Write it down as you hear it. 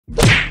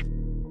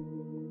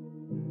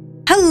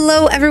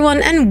Hello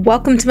everyone and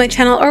welcome to my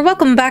channel, or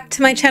welcome back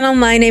to my channel.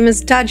 My name is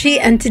Dodgy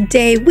and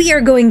today we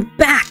are going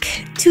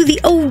back to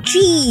the OG,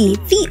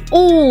 the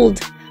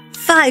old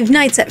Five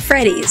Nights at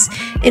Freddy's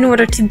in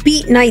order to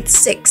beat Night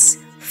 6.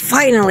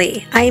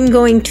 Finally, I am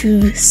going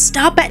to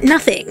stop at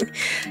nothing.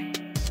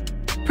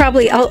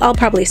 I'll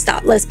probably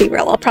stop, let's be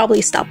real, I'll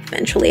probably stop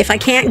eventually. If I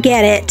can't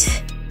get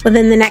it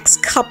within the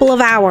next couple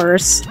of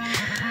hours,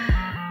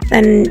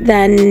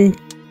 then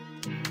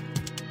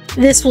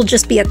this will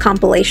just be a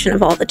compilation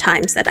of all the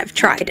times that I've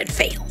tried and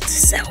failed.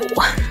 So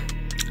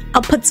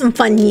I'll put some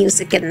fun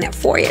music in there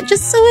for you,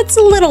 just so it's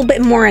a little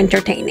bit more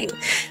entertaining.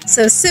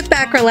 So sit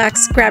back,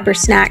 relax, grab your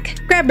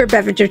snack, grab your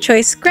beverage of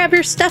choice, grab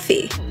your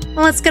stuffy, and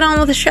let's get on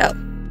with the show.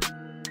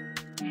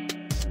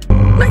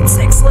 Night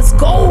 6, let's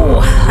go!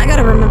 I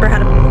gotta remember how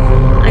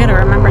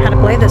to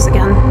play this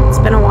again. It's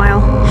been a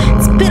while.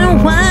 It's been a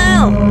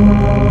while!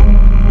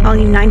 All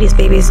you 90s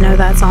babies know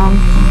that song.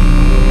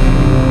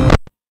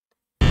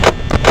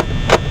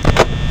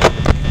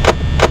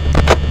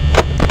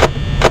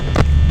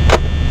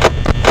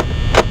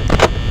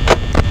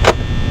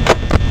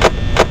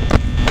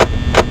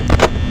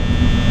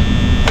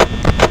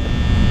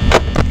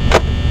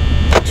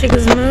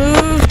 Chica's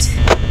moved.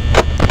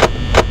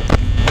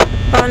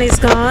 Bonnie's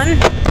gone.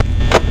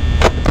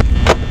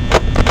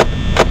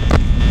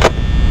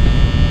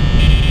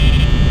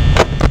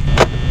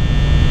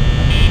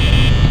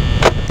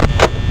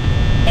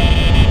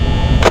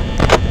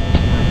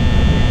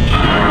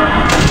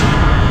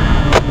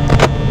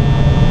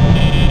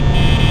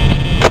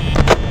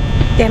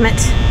 Damn it.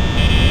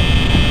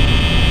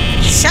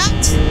 Shut!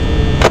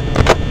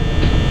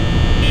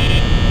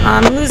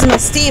 I'm losing my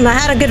steam. I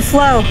had a good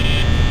flow.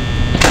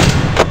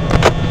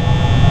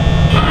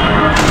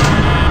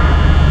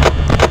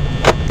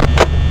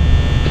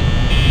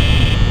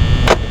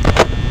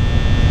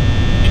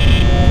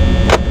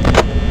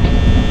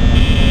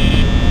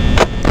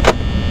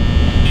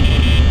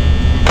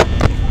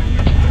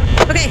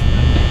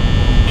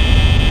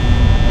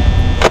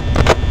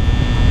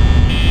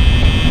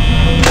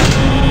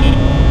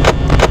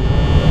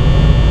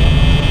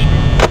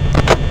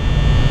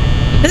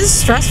 This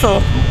is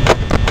stressful.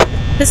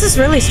 This is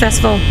really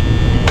stressful.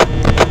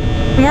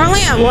 We're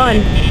only at 1.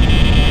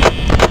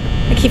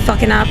 I keep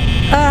fucking up.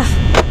 Ugh.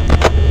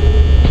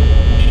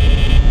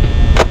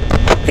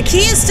 The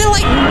key is still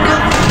like, no.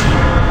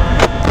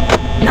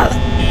 No,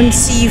 let them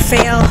see you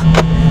fail.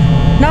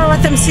 No,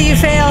 let them see you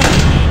fail.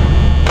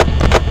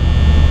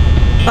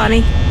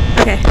 Bonnie.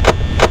 Okay.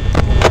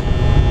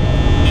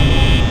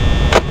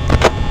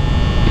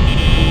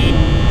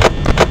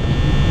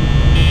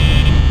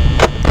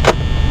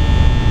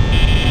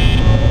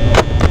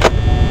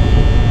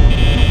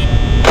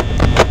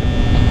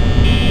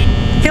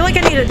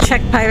 To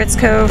check Pirate's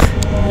Cove.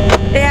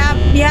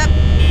 Yep.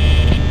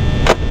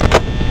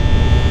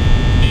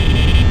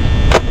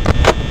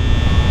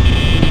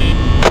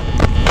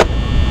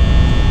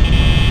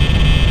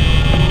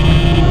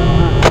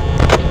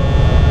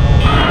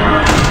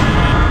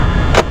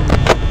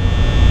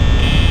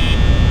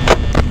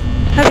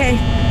 Okay.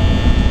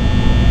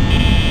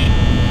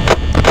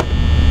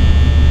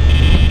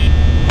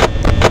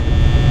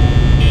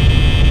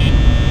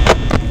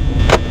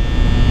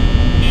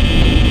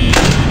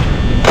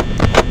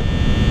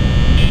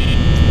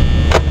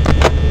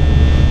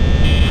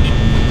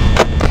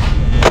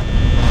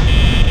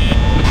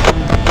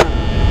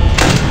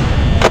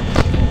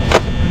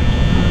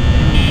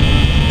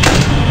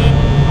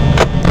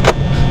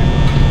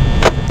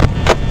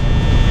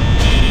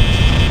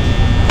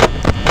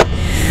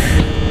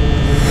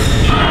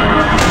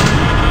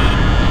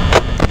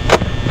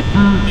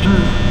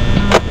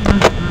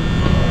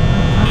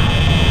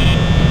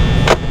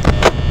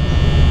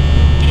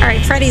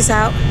 Freddy's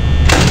out.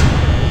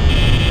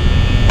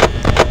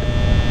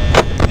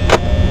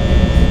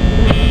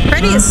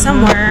 Freddy is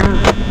somewhere.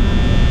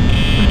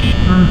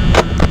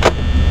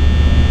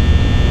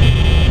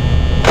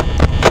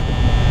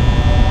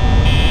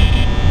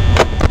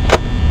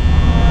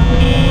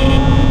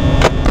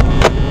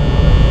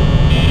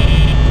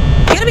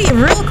 You gotta be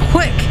real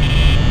quick.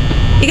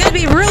 You gotta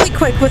be really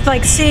quick with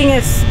like seeing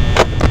if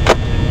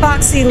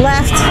Foxy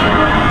left.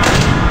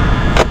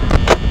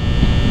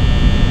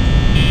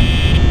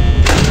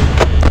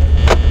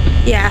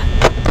 Yeah.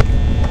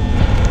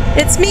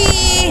 It's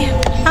me!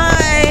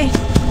 Hi!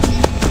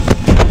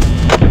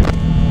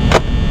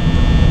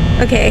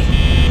 Okay.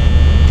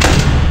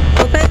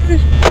 Open.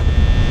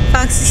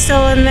 Foxy's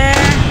still in there.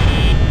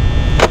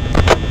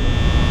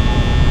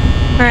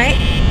 Alright.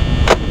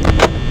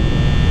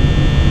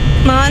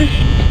 Come on.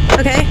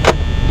 Okay.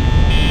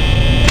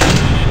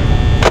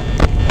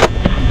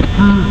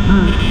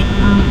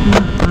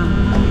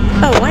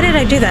 Oh, why did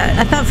I do that?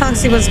 I thought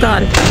Foxy was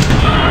gone.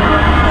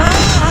 Oh,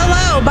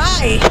 hello!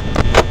 Bye!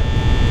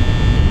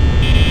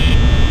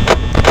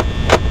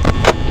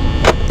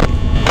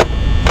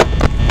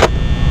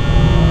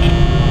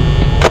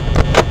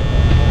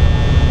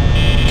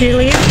 Did you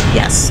leave?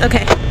 Yes,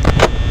 okay.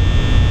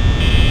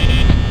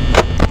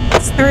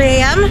 It's 3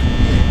 a.m.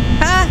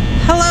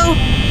 Hello?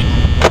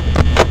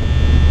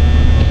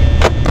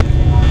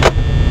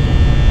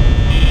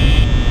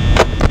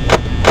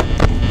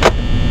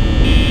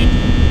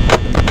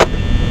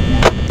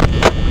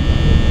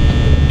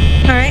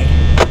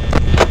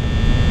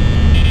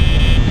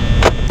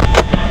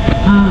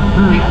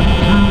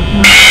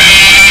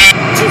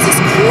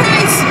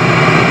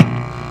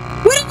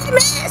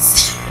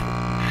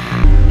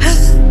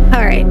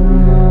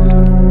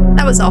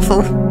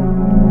 awful.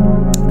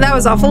 That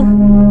was awful.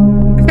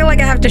 I feel like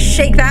I have to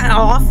shake that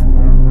off.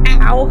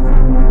 Ow.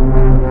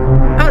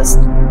 I was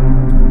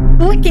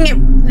licking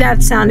it.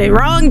 That sounded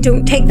wrong.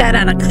 Don't take that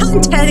out of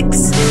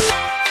context.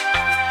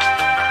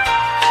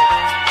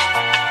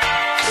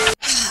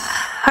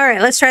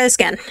 Alright, let's try this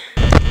again.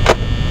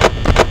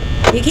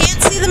 You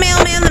can't see the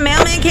mailman. The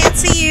mailman can't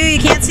see you. You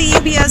can't see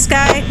UPS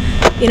guy.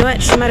 You know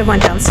what? She might have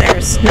went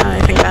downstairs, now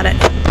that I think about it.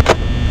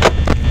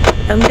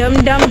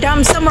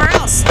 Dum somewhere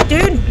else,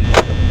 dude.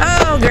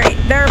 Oh, great.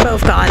 They're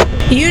both gone.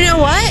 You know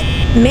what?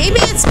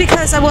 Maybe it's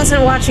because I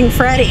wasn't watching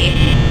Freddy.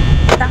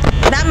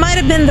 That might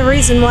have been the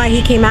reason why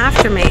he came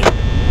after me.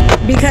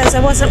 Because I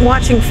wasn't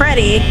watching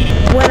Freddy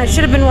when I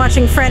should have been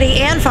watching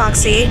Freddy and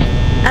Foxy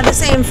at the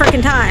same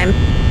frickin' time.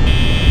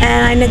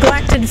 And I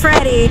neglected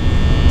Freddy,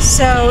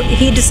 so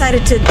he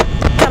decided to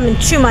come and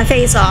chew my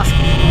face off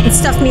and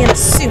stuff me in a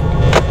suit.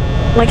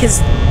 Like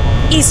his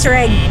Easter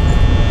egg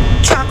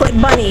chocolate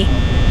bunny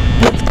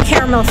with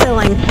caramel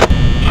filling.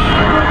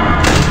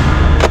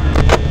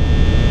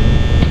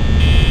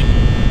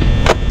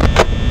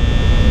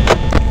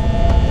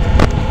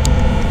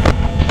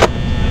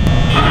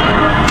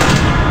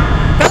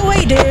 Go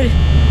away, dude.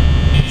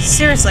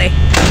 Seriously.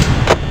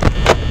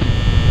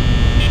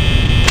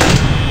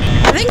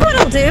 I think what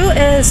I'll do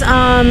is,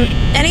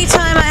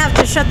 anytime I have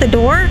to shut the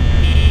door,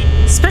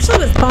 especially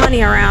with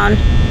Bonnie around,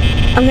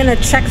 I'm gonna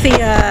check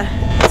the,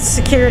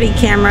 security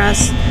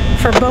cameras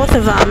for both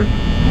of them,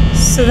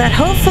 so that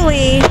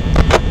hopefully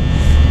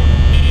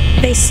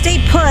they stay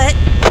put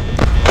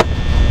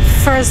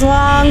for as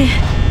long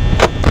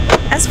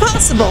as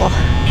possible.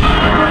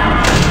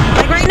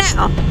 Like right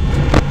now.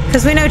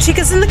 Because we know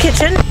Chica's in the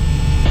kitchen.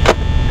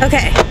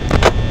 Okay.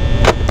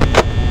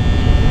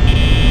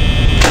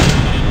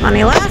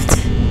 Bonnie left.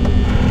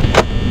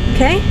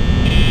 Okay.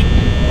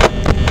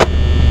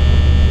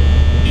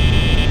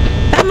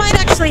 That might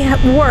actually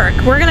work.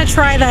 We're gonna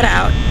try that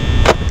out.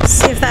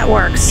 See if that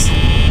works.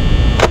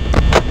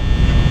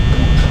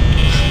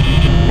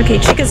 Okay,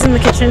 Chica's in the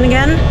kitchen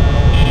again.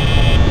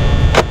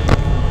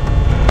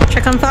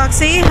 Check on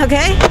Foxy,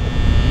 okay?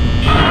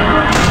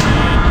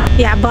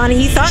 Yeah, Bonnie,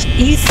 you thought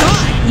you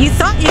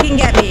can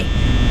get me.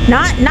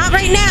 Not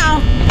right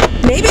now.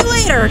 Maybe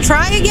later.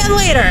 Try again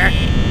later.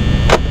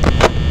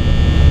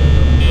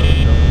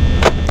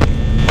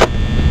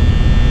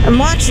 I'm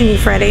watching you,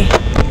 Freddy.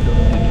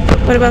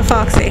 What about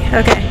Foxy?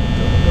 Okay.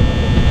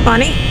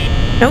 Bonnie?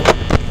 Nope.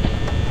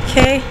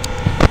 Okay.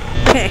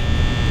 Okay.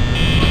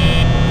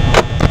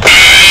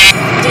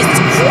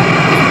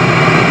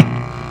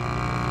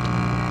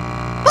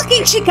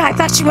 Fucking Chica! I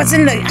thought she was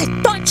in the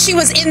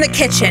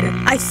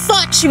kitchen. I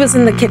thought she was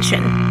in the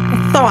kitchen.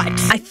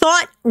 I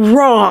thought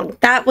wrong.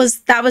 That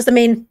was the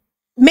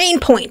main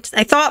point.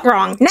 I thought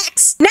wrong.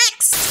 Next.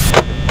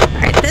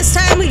 Alright, this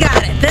time we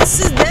got it. This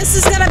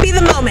is gonna be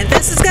the moment.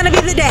 This is gonna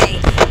be the day.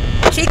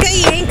 Chica,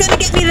 you ain't gonna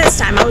get me this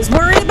time. I was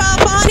worried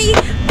about Bonnie,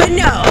 but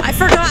no, I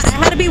forgot. I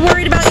had to be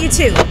worried about you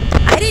too.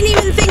 I didn't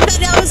even think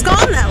that I was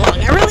gone that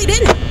long. I really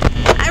didn't.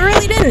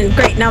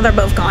 Great, now they're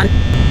both gone.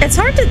 It's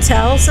hard to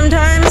tell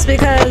sometimes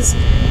because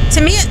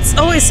to me it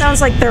always sounds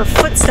like their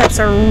footsteps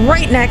are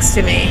right next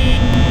to me.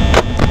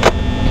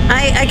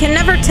 I can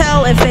never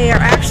tell if they are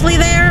actually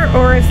there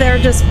or if they're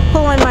just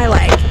pulling my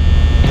leg.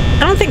 I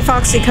don't think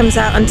Foxy comes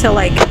out until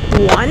like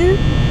 1.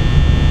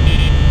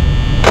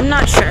 I'm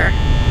not sure.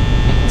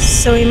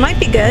 So he might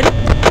be good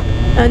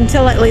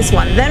until at least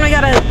 1. Then we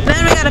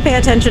gotta pay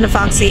attention to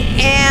Foxy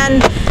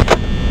and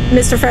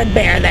Mr. Fred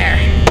Bear there.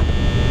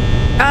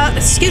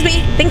 Excuse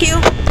me. Thank you.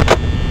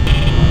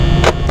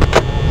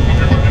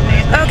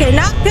 Okay,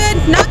 not good.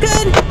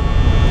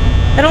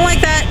 I don't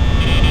like that.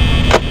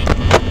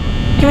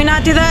 Can we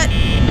not do that?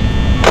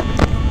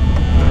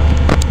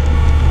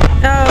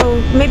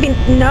 Oh, maybe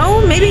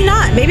no, maybe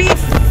not. Maybe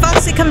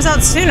Foxy comes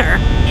out sooner.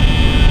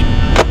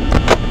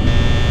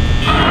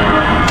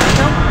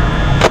 Nope.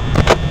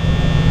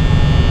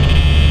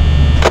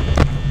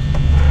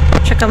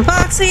 Check on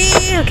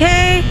Foxy,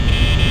 okay.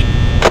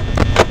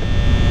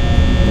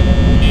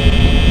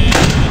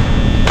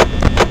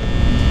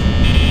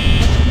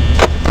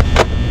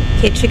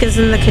 Okay, Chica's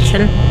in the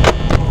kitchen.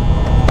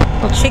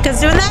 Well, Chica's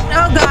doing that?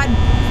 Oh god.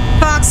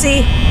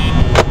 Foxy.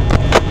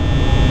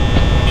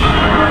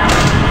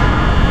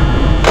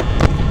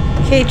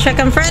 Okay, check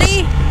on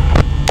Freddy.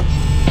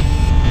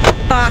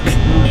 Fuck.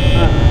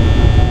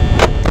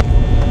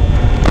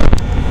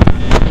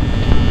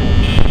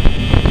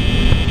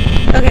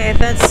 Okay,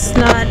 that's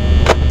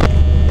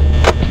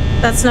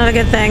not a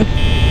good thing.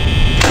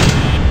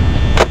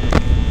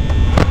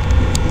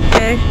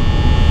 Okay.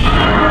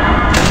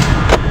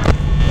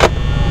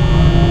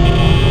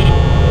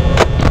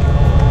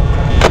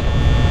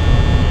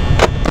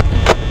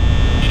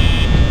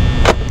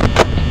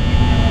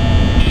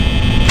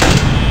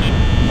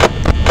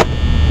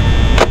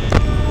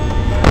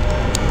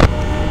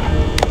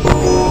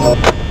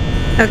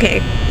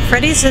 Okay,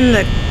 Freddy's in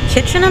the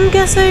kitchen, I'm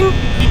guessing?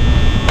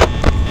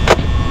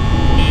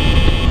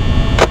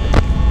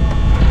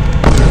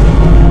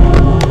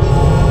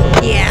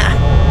 Yeah.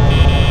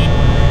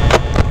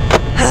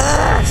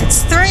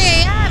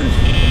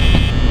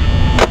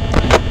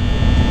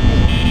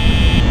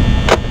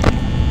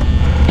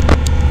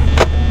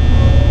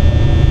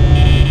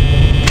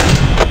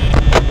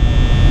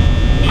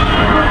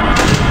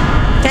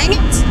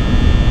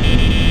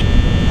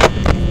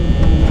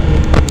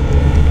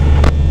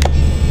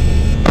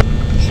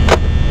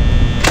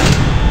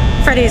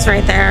 Freddy's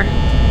right there.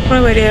 What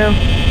do I do?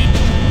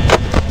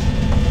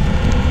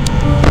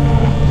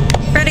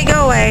 Freddy,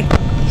 go away.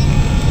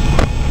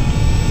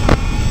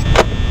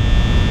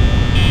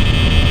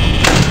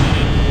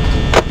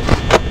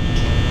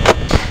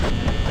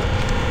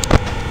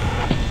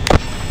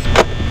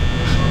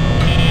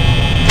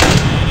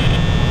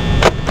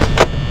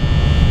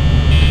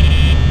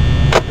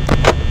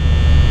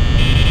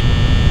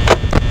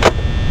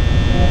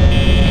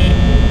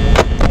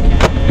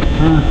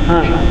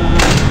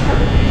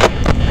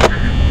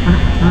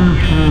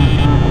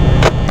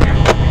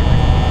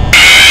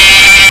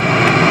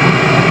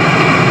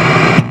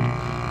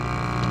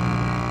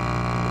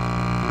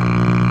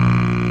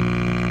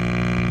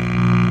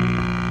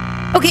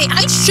 Okay,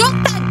 I shut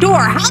that door.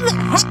 How the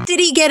heck did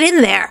he get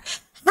in there?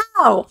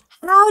 How?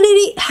 How did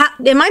he?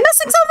 Am I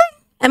missing something?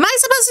 Am I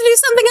supposed to do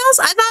something else?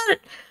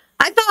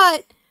 I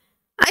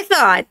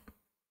thought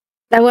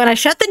that when I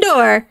shut the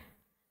door,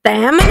 the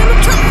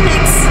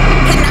animatronics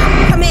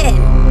cannot come in.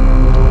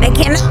 They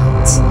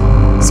cannot.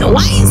 So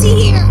why is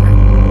he here?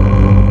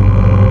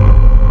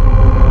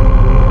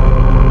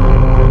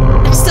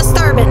 That's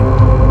disturbing.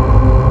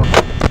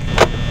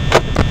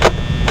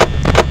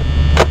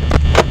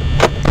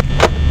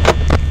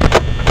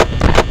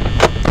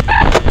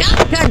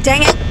 God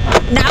dang it.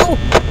 No.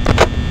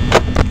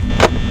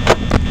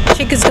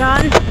 Chick is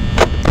gone.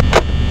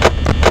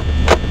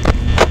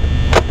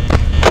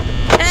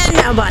 And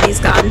now Bonnie's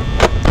gone.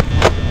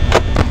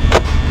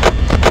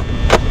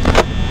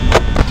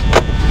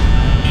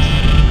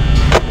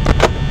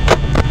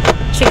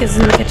 Chick is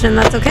in the kitchen.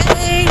 That's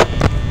okay.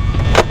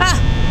 Ah.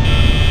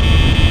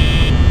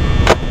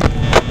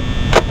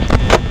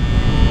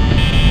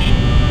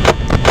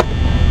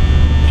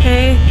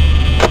 Okay.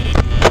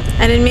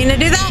 I didn't mean to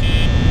do that.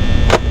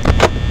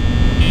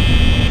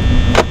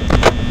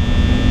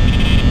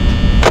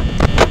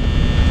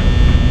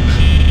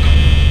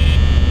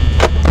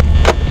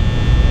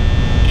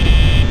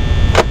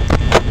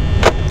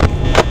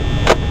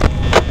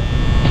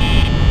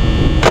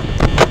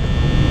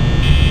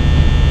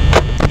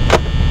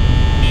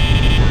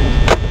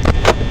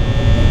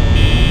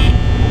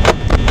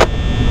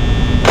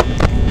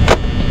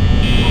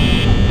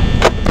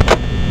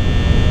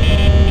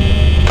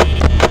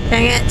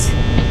 Dang it.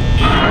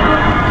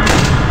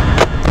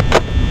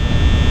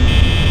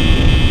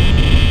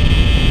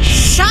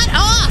 Shut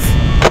off!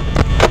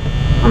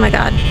 Oh my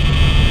god.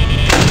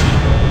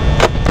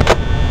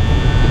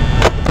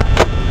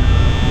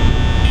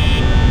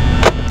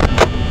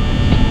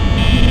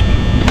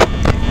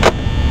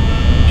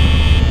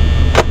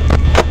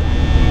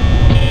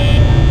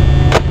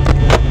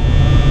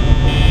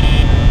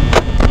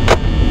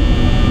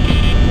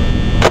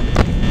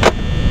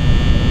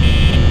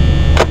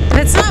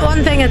 It's not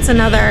one thing, it's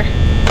another.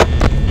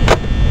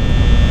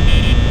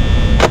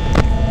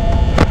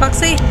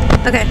 Foxy?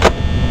 Okay.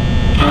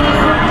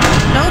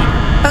 Nope.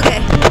 Okay.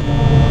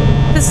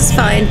 This is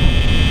fine.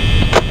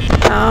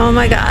 Oh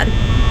my god.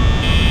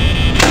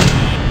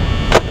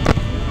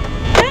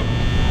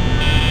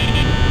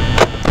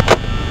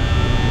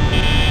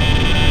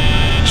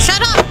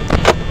 Shut up!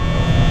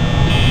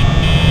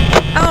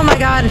 Oh my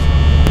god.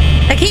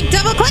 I keep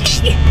double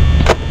clicking!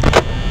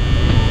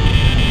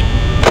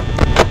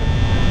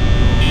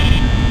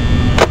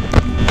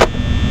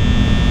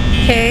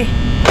 Okay.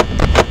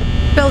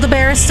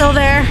 Build-A-Bear is still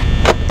there.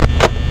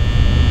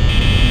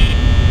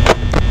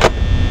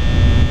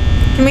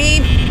 Can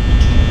we...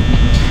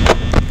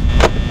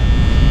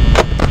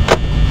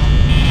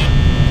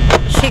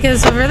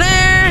 Chica's over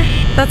there.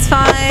 That's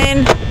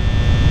fine.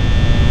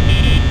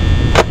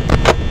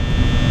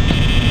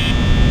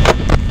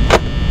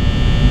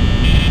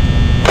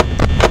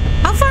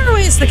 How far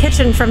away is the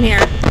kitchen from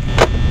here?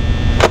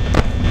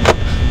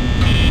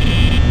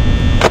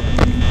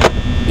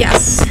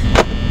 Yes.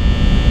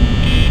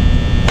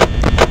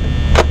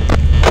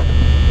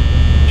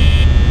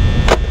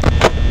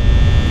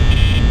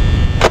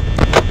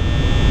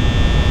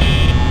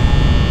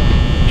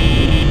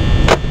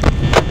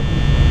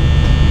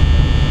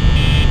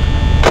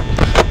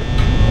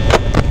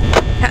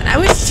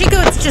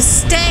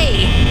 Just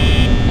stay.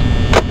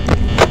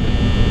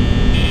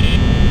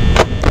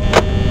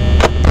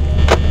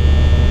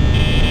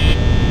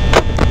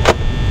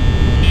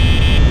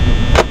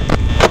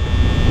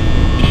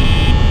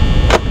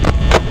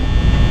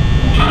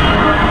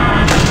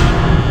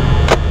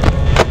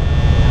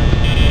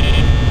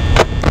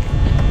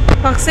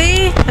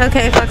 Foxy?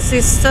 Okay,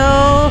 Foxy's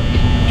still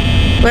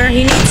where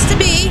he needs to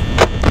be.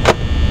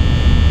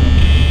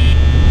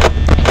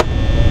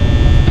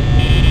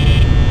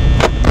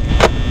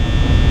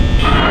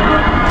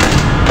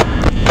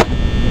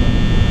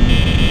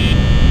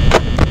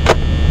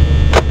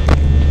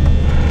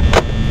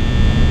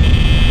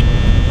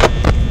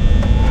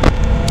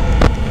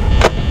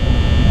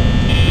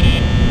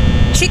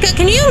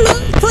 Can you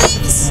move,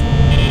 please?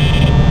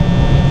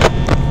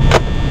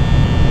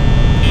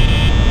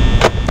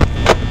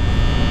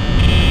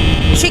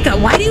 Chica,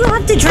 why do you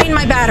have to drain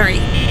my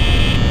battery?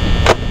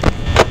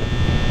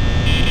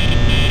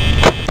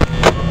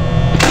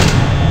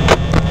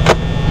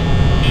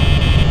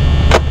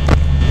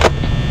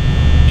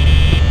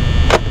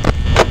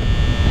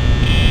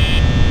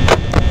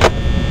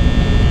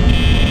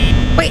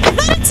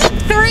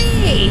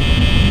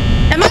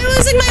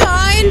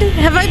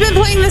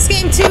 this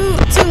game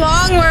too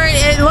long where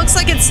it looks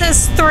like it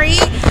says 3,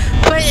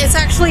 but it's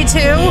actually 2?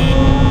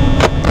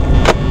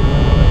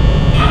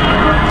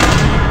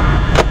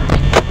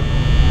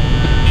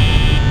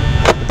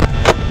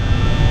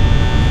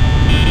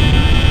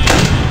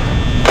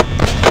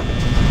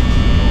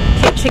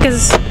 Okay,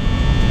 Chica's...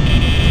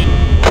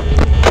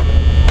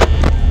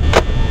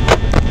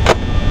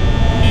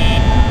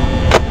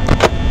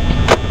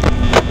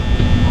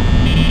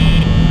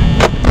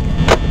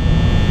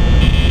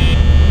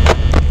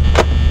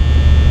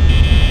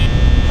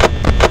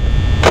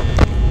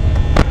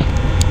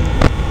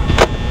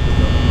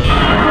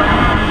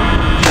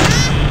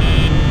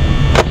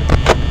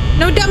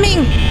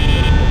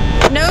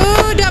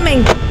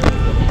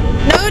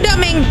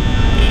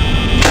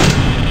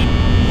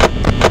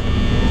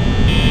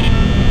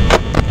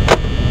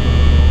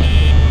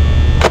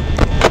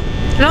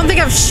 I don't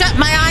think I've shut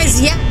my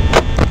eyes yet.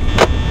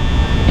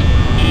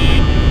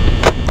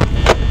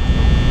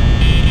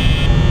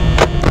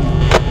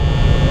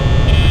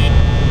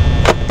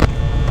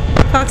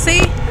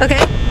 Foxy?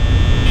 Okay.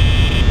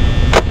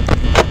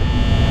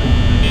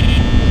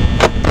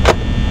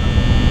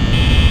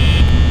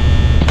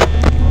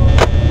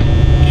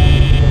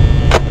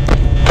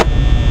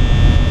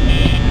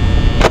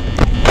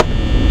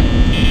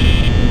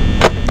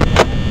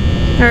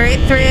 All right,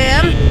 3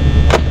 a.m.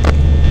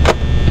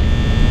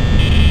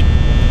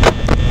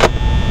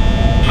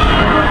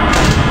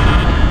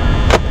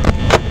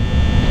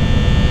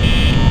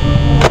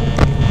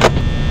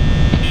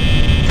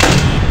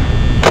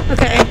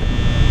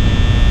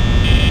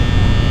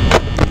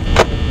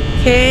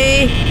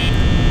 Okay.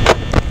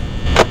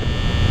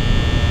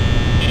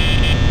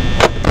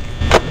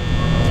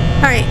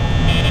 Alright.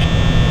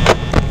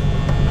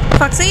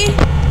 Foxy?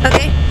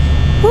 Okay.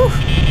 Whew.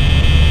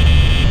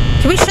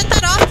 Can we shut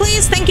that off,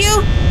 please? Thank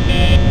you.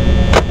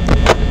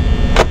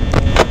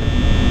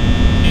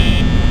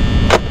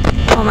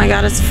 Oh my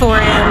god, it's 4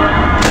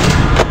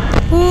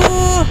 a.m.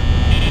 Ooh.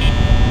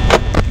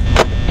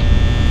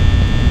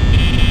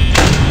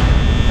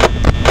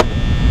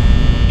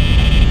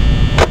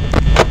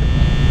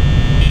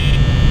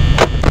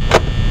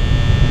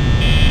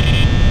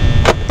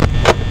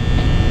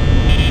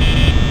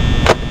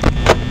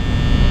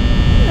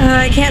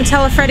 I can't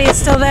tell if Freddy is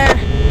still there.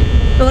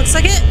 It looks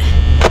like it.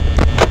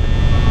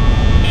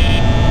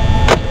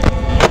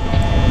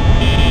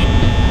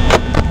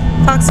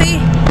 Foxy?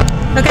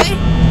 Okay.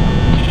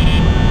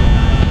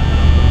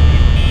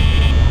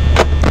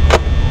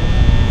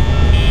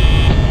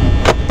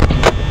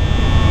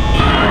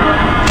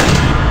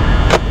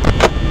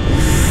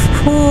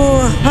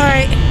 Ooh,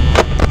 alright.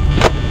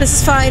 This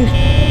is fine.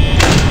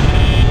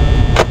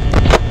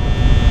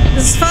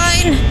 This is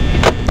fine.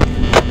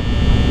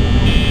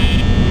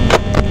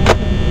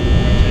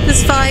 This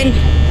is fine.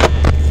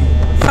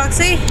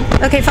 Foxy?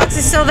 Okay,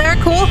 Foxy's still there.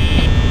 Cool.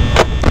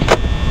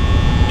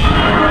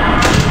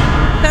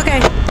 Okay.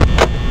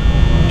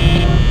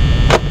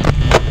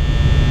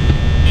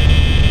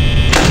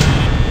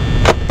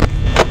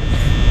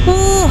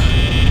 Ooh.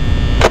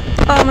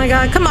 Oh my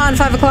god, come on,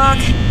 5 o'clock.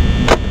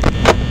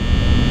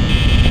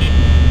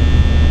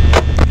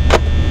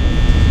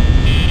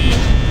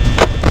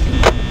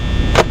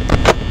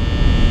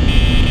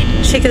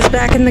 Chica's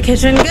back in the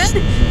kitchen.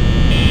 Good.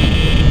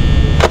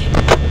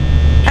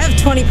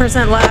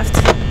 20% left,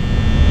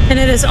 and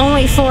it is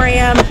only 4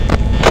 a.m.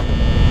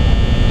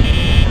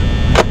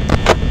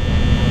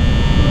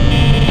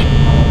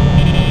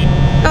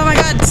 Oh my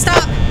god,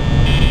 stop!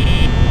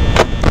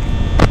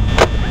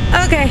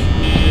 Okay.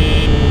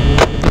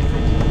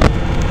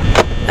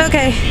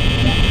 Okay.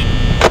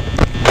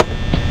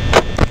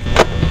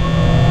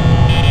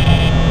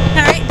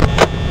 Alright.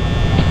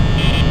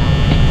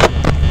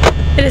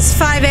 It is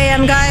 5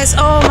 a.m., guys.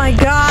 Oh my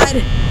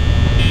god.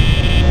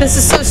 This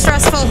is so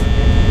stressful.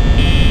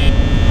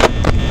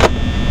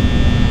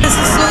 This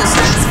is so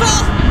stressful!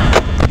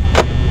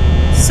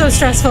 So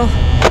stressful.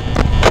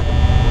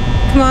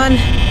 Come on.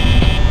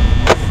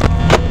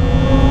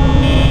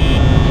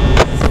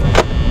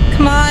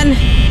 Come on.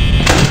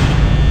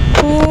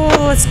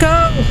 Ooh, let's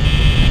go.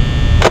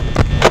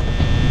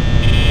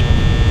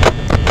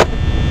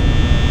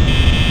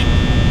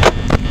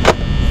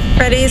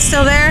 Freddy is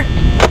still there?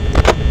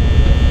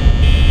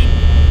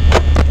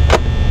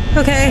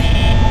 Okay.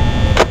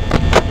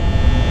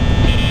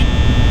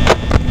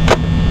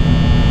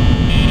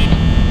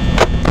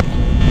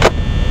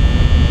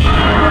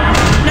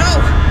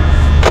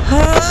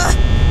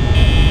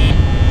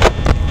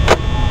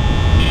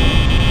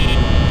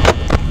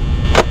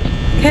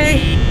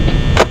 Okay.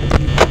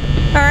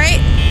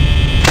 Alright.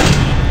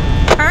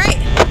 Alright.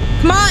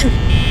 Come on.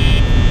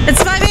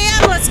 It's 5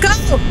 a.m. Let's go.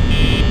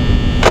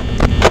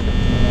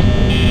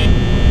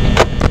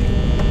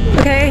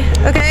 Okay.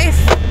 Okay.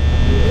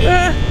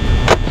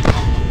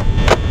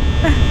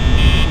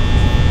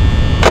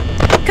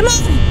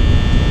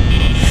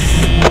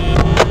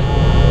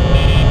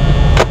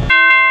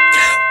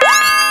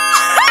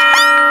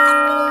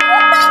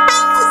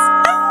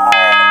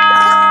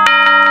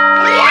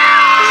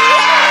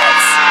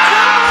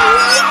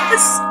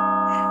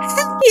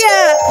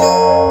 NIVIDIA!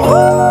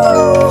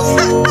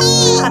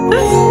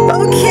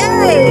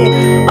 Okay,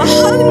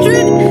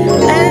 $120.50.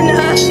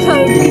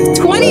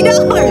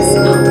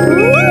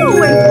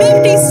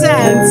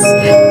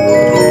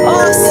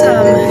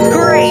 Awesome,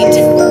 great.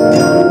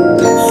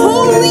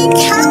 Holy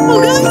cow,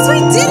 guys, we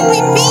did it! We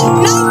beat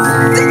night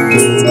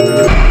 6!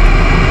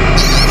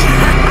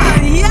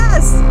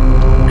 Yes!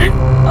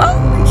 Oh,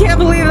 I can't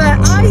believe that.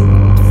 I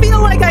feel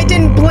like I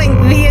didn't blink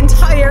the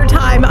entire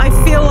time. I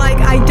feel like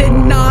I did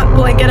not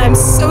blink, and I'm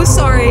so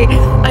sorry.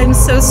 I'm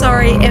so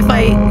sorry if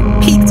I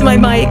peaked my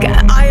mic.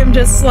 I am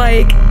just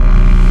like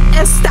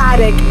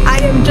ecstatic. I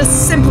am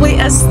just simply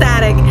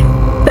ecstatic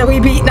that we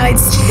beat night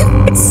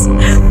 6.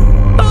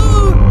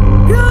 Oh,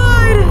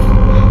 God.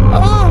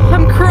 Oh,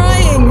 I'm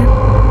crying.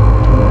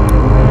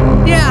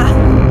 Yeah.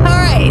 All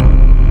right.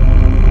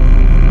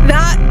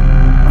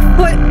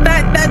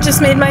 That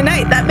just made my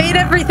night. That made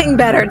everything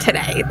better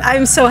today.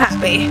 I'm so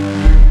happy.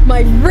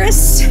 My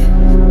wrist,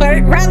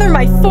 or rather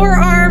my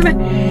forearm,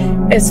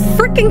 is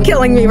freaking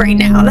killing me right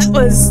now. That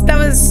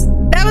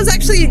was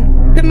actually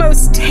the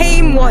most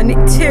tame one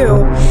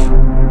too,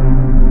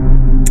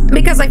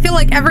 because I feel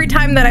like every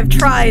time that I've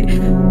tried,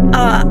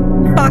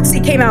 Foxy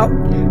came out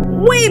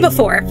way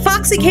before.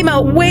 Foxy came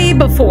out way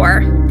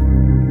before.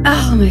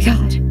 Oh my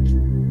God.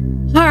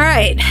 All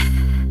right.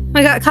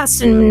 We got a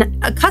custom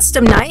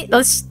night.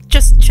 Let's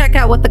just check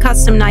out what the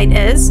custom night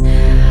is.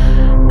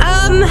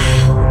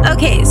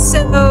 Okay,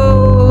 so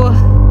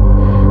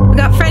we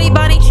got Freddy,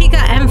 Bonnie, Chica,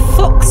 and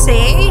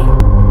Fuchsia.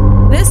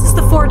 This is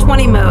the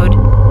 420 mode.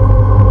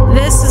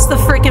 This is the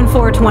freaking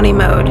 420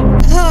 mode.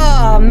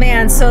 Oh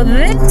man, so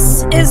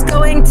this is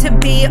going to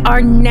be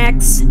our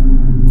next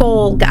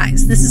goal,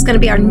 guys. This is going to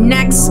be our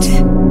next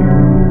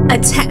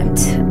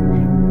attempt.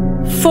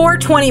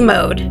 420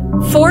 mode.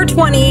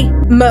 420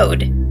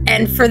 mode.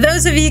 And for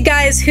those of you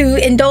guys who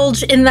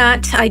indulge in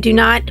that, I do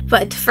not,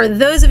 but for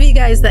those of you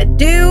guys that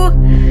do,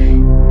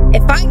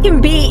 if I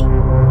can beat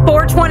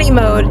 420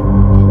 mode,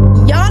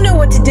 y'all know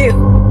what to do.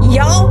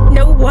 Y'all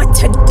know what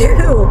to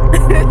do.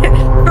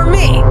 For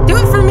me. Do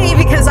it for me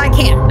because I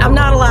can't. I'm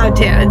not allowed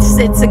to.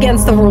 It's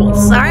against the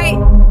rules. All right?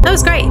 That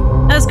was great.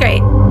 That was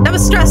great. That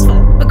was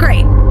stressful, but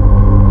great.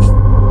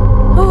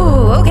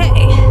 Ooh,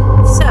 okay.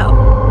 So,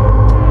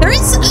 there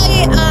is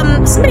a,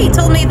 somebody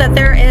told me that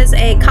there is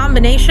a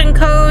combination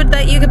code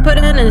that you could put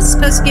in and it's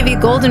supposed to give you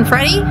Golden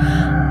Freddy.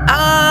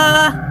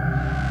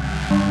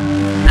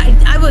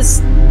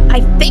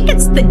 I think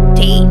it's the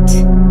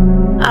date,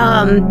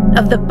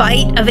 of the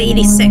bite of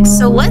 86.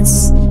 So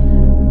let's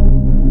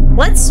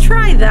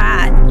try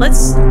that.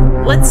 Let's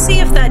see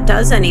if that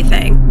does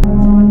anything.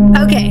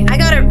 Okay, I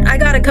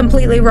got it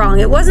completely wrong.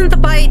 It wasn't the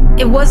bite.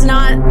 It was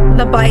not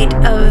the bite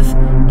of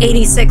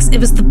 86. It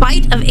was the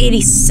bite of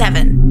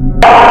 87.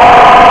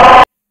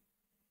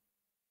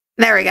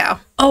 There we go.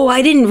 Oh,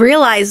 I didn't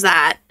realize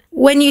that.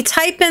 When you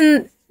type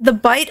in the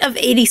bite of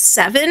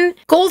 87,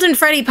 Golden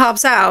Freddy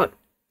pops out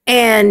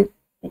and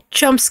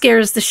jump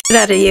scares the shit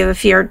out of you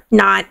if you're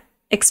not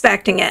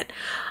expecting it.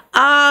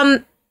 I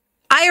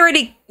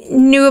already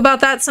knew about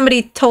that.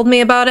 Somebody told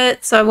me about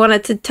it, so I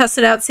wanted to test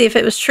it out, see if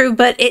it was true.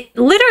 But it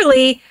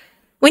literally,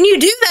 when you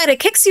do that, it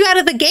kicks you out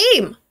of the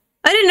game.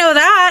 I didn't know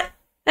that.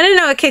 I didn't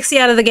know it kicks you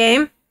out of the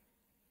game.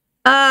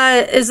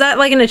 Is that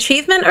like an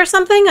achievement or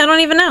something? I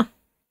don't even know.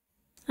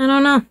 I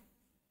don't know.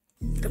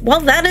 Well,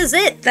 that is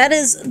it. That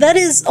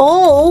is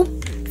all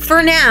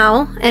for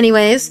now.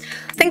 Anyways,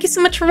 thank you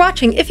so much for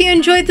watching. If you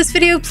enjoyed this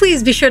video,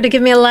 please be sure to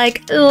give me a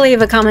like,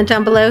 leave a comment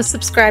down below,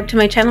 subscribe to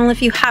my channel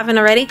if you haven't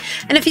already,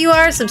 and if you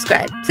are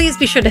subscribed, please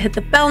be sure to hit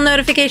the bell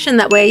notification.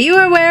 That way you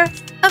are aware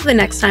of the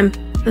next time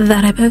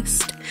that I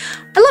post.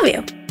 I love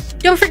you.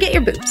 Don't forget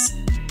your boobs.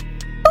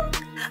 Boop.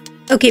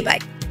 Okay, bye.